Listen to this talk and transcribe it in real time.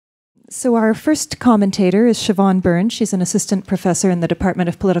So our first commentator is Siobhan Byrne. She's an assistant professor in the Department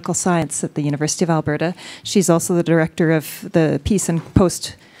of Political Science at the University of Alberta. She's also the director of the Peace and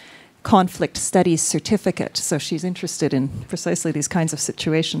Post-Conflict Studies Certificate. So she's interested in precisely these kinds of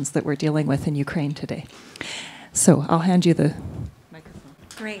situations that we're dealing with in Ukraine today. So I'll hand you the microphone.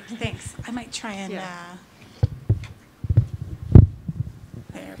 Great, thanks. I might try and...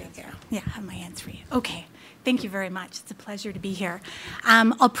 There we go. Yeah, I have my hands free. Okay. Thank you very much. It's a pleasure to be here.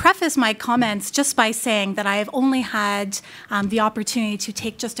 I'll preface my comments just by saying that I have only had the opportunity to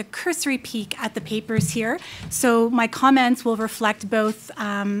take just a cursory peek at the papers here. So my comments will reflect both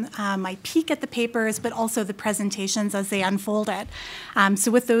my peek at the papers, but also the presentations as they unfolded.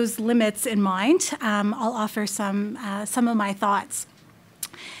 So with those limits in mind, I'll offer some of my thoughts.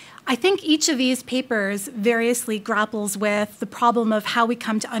 I think each of these papers variously grapples with the problem of how we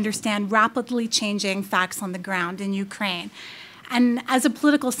come to understand rapidly changing facts on the ground in Ukraine. And as a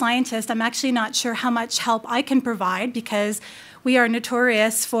political scientist, I'm actually not sure how much help I can provide because we are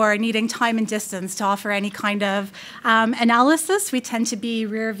notorious for needing time and distance to offer any kind of analysis. We tend to be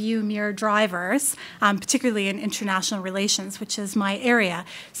rear-view mirror drivers, particularly in international relations, which is my area.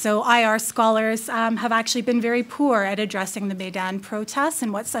 So IR scholars have actually been very poor at addressing the Maidan protests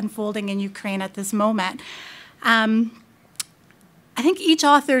and what's unfolding in Ukraine at this moment. I think each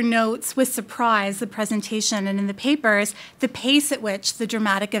author notes with surprise the presentation and in the papers the pace at which the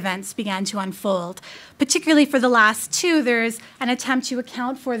dramatic events began to unfold. Particularly for the last two, there's an attempt to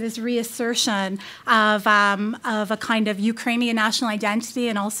account for this reassertion of a kind of Ukrainian national identity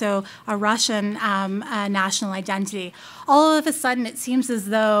and also a Russian national identity. All of a sudden, it seems as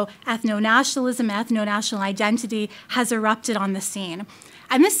though ethno-nationalism, ethno-national identity has erupted on the scene.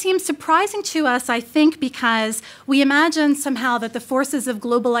 And this seems surprising to us, I think, because we imagine somehow that the forces of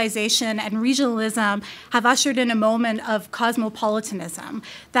globalization and regionalism have ushered in a moment of cosmopolitanism,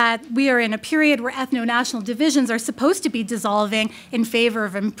 that we are in a period where ethno-national divisions are supposed to be dissolving in favor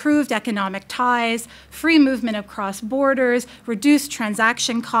of improved economic ties, free movement across borders, reduced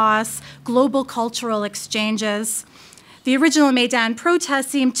transaction costs, global cultural exchanges. The original Maidan protests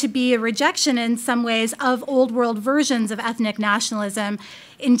seemed to be a rejection in some ways of old world versions of ethnic nationalism.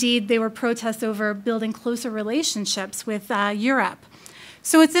 Indeed, they were protests over building closer relationships with Europe.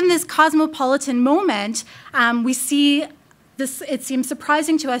 So it's in this cosmopolitan moment we see this, it seems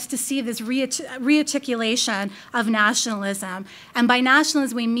surprising to us to see this rearticulation of nationalism. And by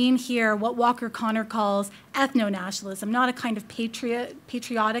nationalism, we mean here what Walker Connor calls ethno-nationalism, not a kind of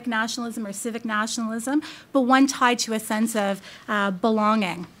patriotic nationalism or civic nationalism, but one tied to a sense of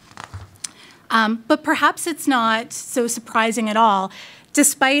belonging. But perhaps it's not so surprising at all.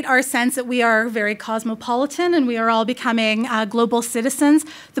 Despite our sense that we are very cosmopolitan and we are all becoming global citizens,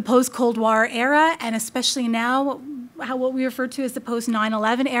 the post-Cold War era, and especially now, what we refer to as the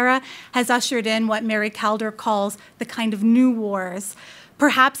post-9/11 era, has ushered in what Mary Calder calls the kind of new wars.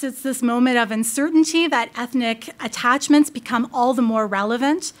 Perhaps it's this moment of uncertainty that ethnic attachments become all the more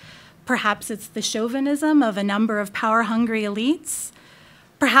relevant. Perhaps it's the chauvinism of a number of power-hungry elites.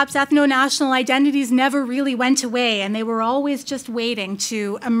 Perhaps ethno-national identities never really went away, and they were always just waiting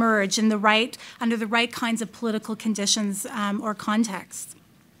to emerge in under the right kinds of political conditions or contexts.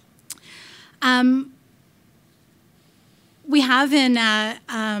 We have in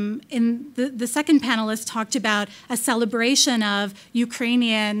the second panelist talked about a celebration of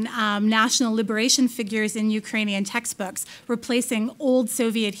Ukrainian national liberation figures in Ukrainian textbooks, replacing old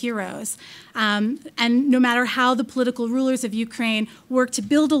Soviet heroes. And no matter how the political rulers of Ukraine worked to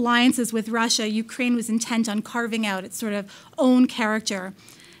build alliances with Russia, Ukraine was intent on carving out its sort of own character.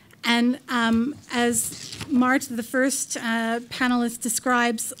 And as Mart, the first panelist,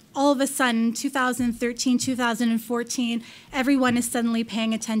 describes, all of a sudden, 2013, 2014, everyone is suddenly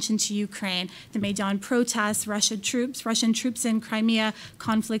paying attention to Ukraine. The Maidan protests, Russian troops in Crimea,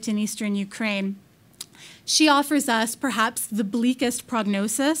 conflict in eastern Ukraine. She offers us perhaps the bleakest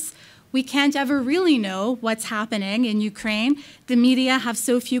prognosis. We can't ever really know what's happening in Ukraine. The media have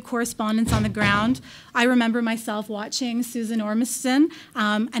so few correspondents on the ground. I remember myself watching Susan Ormiston,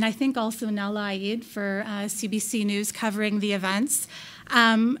 and I think also Nala Aid for CBC News covering the events,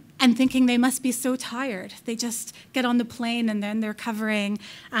 and thinking they must be so tired. They just get on the plane and then they're covering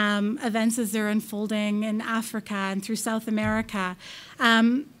events as they're unfolding in Africa and through South America.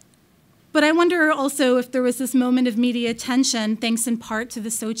 But I wonder also if there was this moment of media attention, thanks in part to the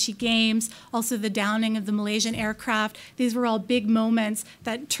Sochi Games, also the downing of the Malaysian aircraft. These were all big moments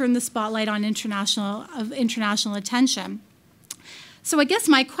that turned the spotlight on international attention. So I guess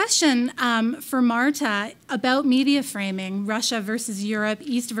my question for Marta about media framing, Russia versus Europe,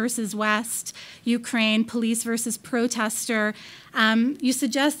 East versus West, Ukraine, police versus protester, you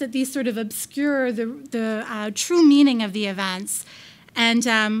suggest that these sort of obscure the true meaning of the events. And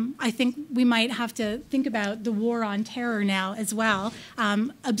I think we might have to think about the war on terror now as well,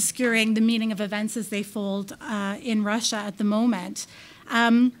 obscuring the meaning of events as they fold in Russia at the moment.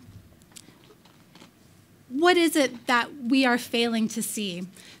 What is it that we are failing to see?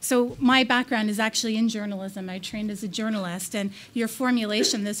 So my background is actually in journalism. I trained as a journalist, and your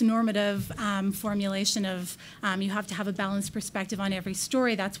formulation, this normative formulation of you have to have a balanced perspective on every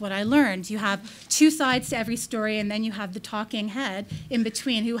story, that's what I learned. You have two sides to every story, and then you have the talking head in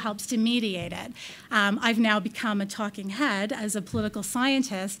between who helps to mediate it. I've now become a talking head as a political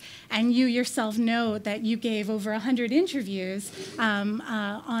scientist, and you yourself know that you gave over 100 interviews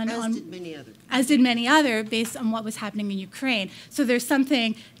as did many others, based on what was happening in Ukraine. So there's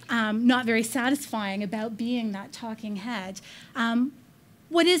something not very satisfying about being that talking head.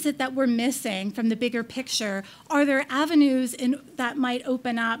 What is it that we're missing from the bigger picture? Are there avenues that might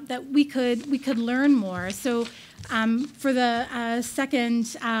open up that we could learn more? So for the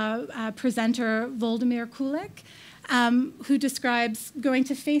second presenter, Volodymyr Kulik, who describes going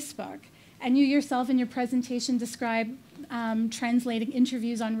to Facebook, and you yourself in your presentation describe translating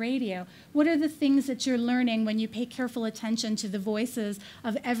interviews on radio. What are the things that you're learning when you pay careful attention to the voices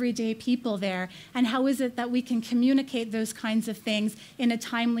of everyday people there? And how is it that we can communicate those kinds of things in a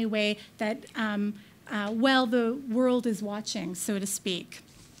timely way that, while the world is watching, so to speak?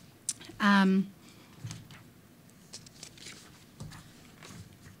 Do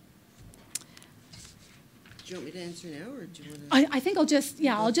you want me to answer now, or do you want to? I think I'll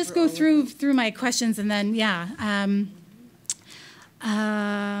just go through my questions, and then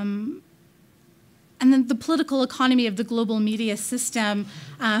and then the political economy of the global media system.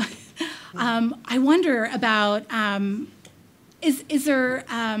 I wonder about, is there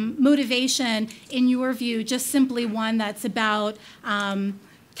motivation, in your view, just simply one that's about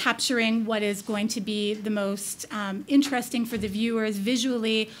capturing what is going to be the most interesting for the viewers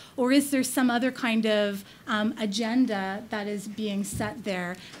visually, or is there some other kind of agenda that is being set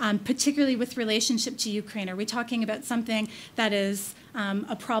there, particularly with relationship to Ukraine? Are we talking about something that is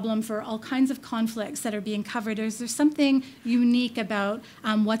a problem for all kinds of conflicts that are being covered, or is there something unique about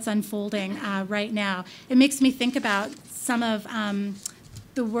what's unfolding right now? It makes me think about some of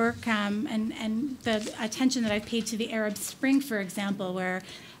the work and the attention that I've paid to the Arab Spring, for example, where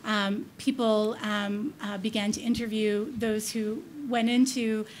people began to interview those who went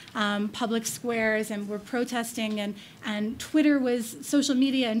into public squares and were protesting, and Twitter was social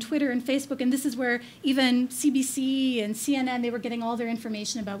media, and Twitter and Facebook, and this is where even CBC and CNN, they were getting all their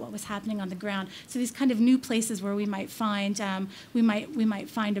information about what was happening on the ground. So these kind of new places where we might find we might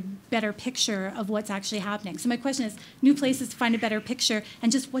find a better picture of what's actually happening. So my question is, new places to find a better picture,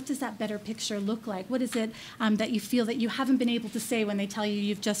 and just what does that better picture look like? What is it that you feel that you haven't been able to say when they tell you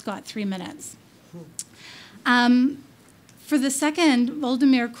you've just got 3 minutes? For the second,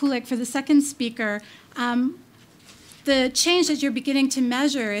 Volodymyr Kulik, for the second speaker, the change that you're beginning to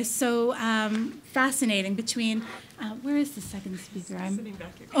measure is so fascinating between, where is the second speaker? Sitting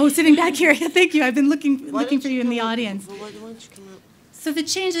back here. Oh, sitting back here. Thank you. I've been looking for you in the audience. Well, why don't you come up? So the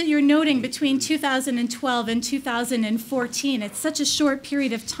change that you're noting between 2012 and 2014, it's such a short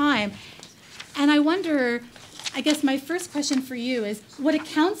period of time. And I wonder, I guess my first question for you is, what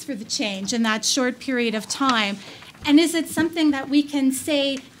accounts for the change in that short period of time? And is it something that we can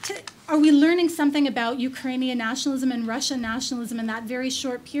say, are we learning something about Ukrainian nationalism and Russian nationalism in that very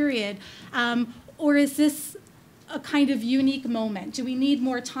short period? Or is this a kind of unique moment? Do we need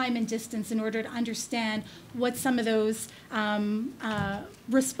more time and distance in order to understand what some of those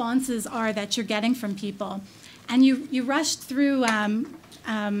responses are that you're getting from people? And you rushed through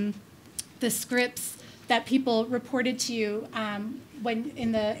the scripts that people reported to you when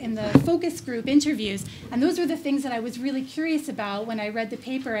in the focus group interviews, and those were the things that I was really curious about when I read the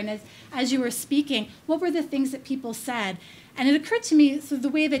paper. And as you were speaking, what were the things that people said? And it occurred to me, so the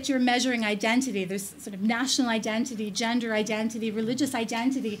way that you're measuring identity, there's sort of national identity, gender identity, religious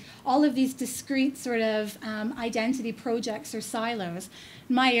identity, all of these discrete sort of identity projects or silos.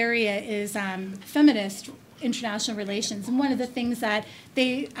 My area is feminist international relations, and one of the things that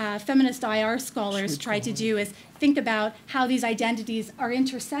feminist IR scholars try to do is think about how these identities are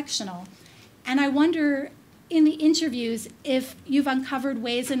intersectional. And I wonder, in the interviews, if you've uncovered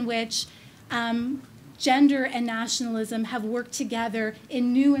ways in which gender and nationalism have worked together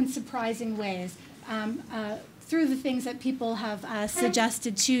in new and surprising ways through the things that people have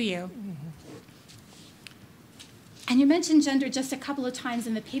suggested to you. And you mentioned gender just a couple of times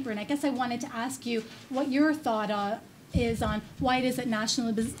in the paper, and I guess I wanted to ask you what your thought is on why it is that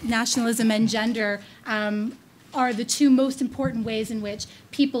nationalism and gender are the two most important ways in which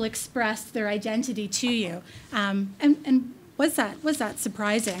people express their identity to you. And was that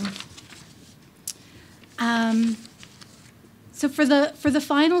surprising? So for the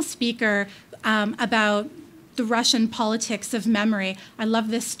final speaker about the Russian politics of memory, I love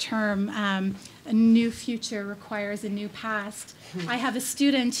this term, a new future requires a new past. I have a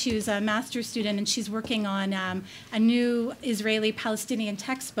student who's a master's student, and she's working on a new Israeli-Palestinian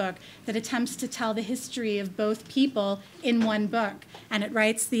textbook that attempts to tell the history of both people in one book. And it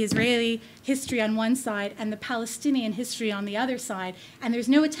writes the Israeli history on one side and the Palestinian history on the other side. And there's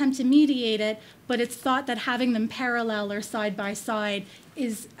no attempt to mediate it, but it's thought that having them parallel or side by side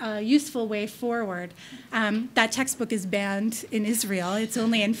is a useful way forward. That textbook is banned in Israel. It's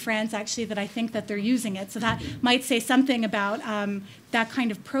only in France, actually, that I think that they're using it. So that might say something about that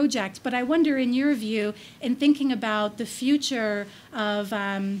kind of project. But I wonder, in your view, in thinking about the future of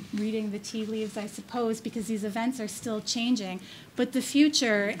reading the tea leaves, I suppose, because these events are still changing, but the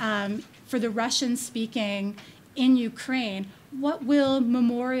future for the Russian-speaking in Ukraine, what will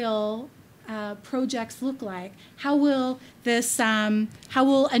memorial projects look like? How will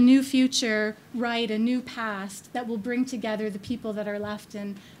a new future write a new past that will bring together the people that are left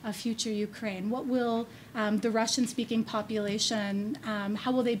in a future Ukraine? What will the Russian-speaking population,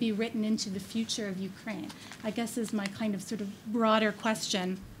 how will they be written into the future of Ukraine? I guess is my kind of sort of broader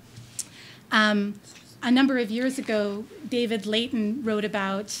question. A number of years ago, David Leighton wrote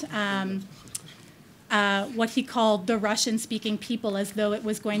about what he called the Russian-speaking people, as though it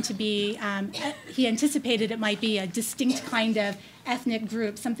was going to be, he anticipated it might be a distinct kind of ethnic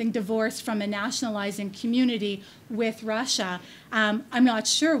group, something divorced from a nationalizing community with Russia. I'm not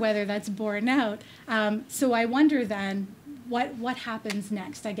sure whether that's borne out. So I wonder then, what happens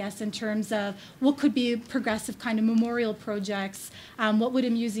next, I guess, in terms of what could be progressive kind of memorial projects? What would a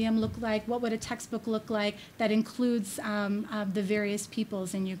museum look like? What would a textbook look like that includes the various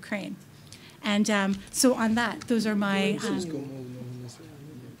peoples in Ukraine? And so on that, those are my...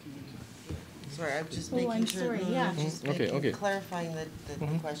 Sorry, I'm just making sure. Just clarifying that the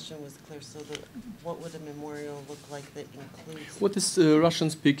question was clear. So what would a memorial look like that includes... What is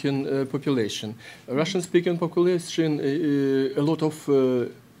Russian-speaking population? Russian-speaking population, a lot of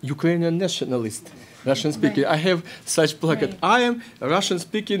Ukrainian nationalists. Russian-speaking. Right. I have such placard. Right. I am a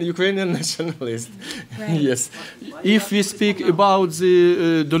Russian-speaking Ukrainian nationalist. Right. Yes. If we speak about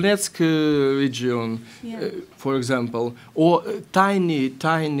the Donetsk region, for example, or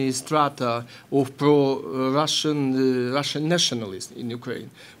tiny strata of pro-Russian nationalists in Ukraine,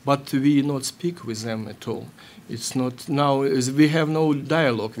 but we not speak with them at all. It's not now. We have no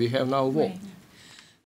dialogue. We have no war. Right.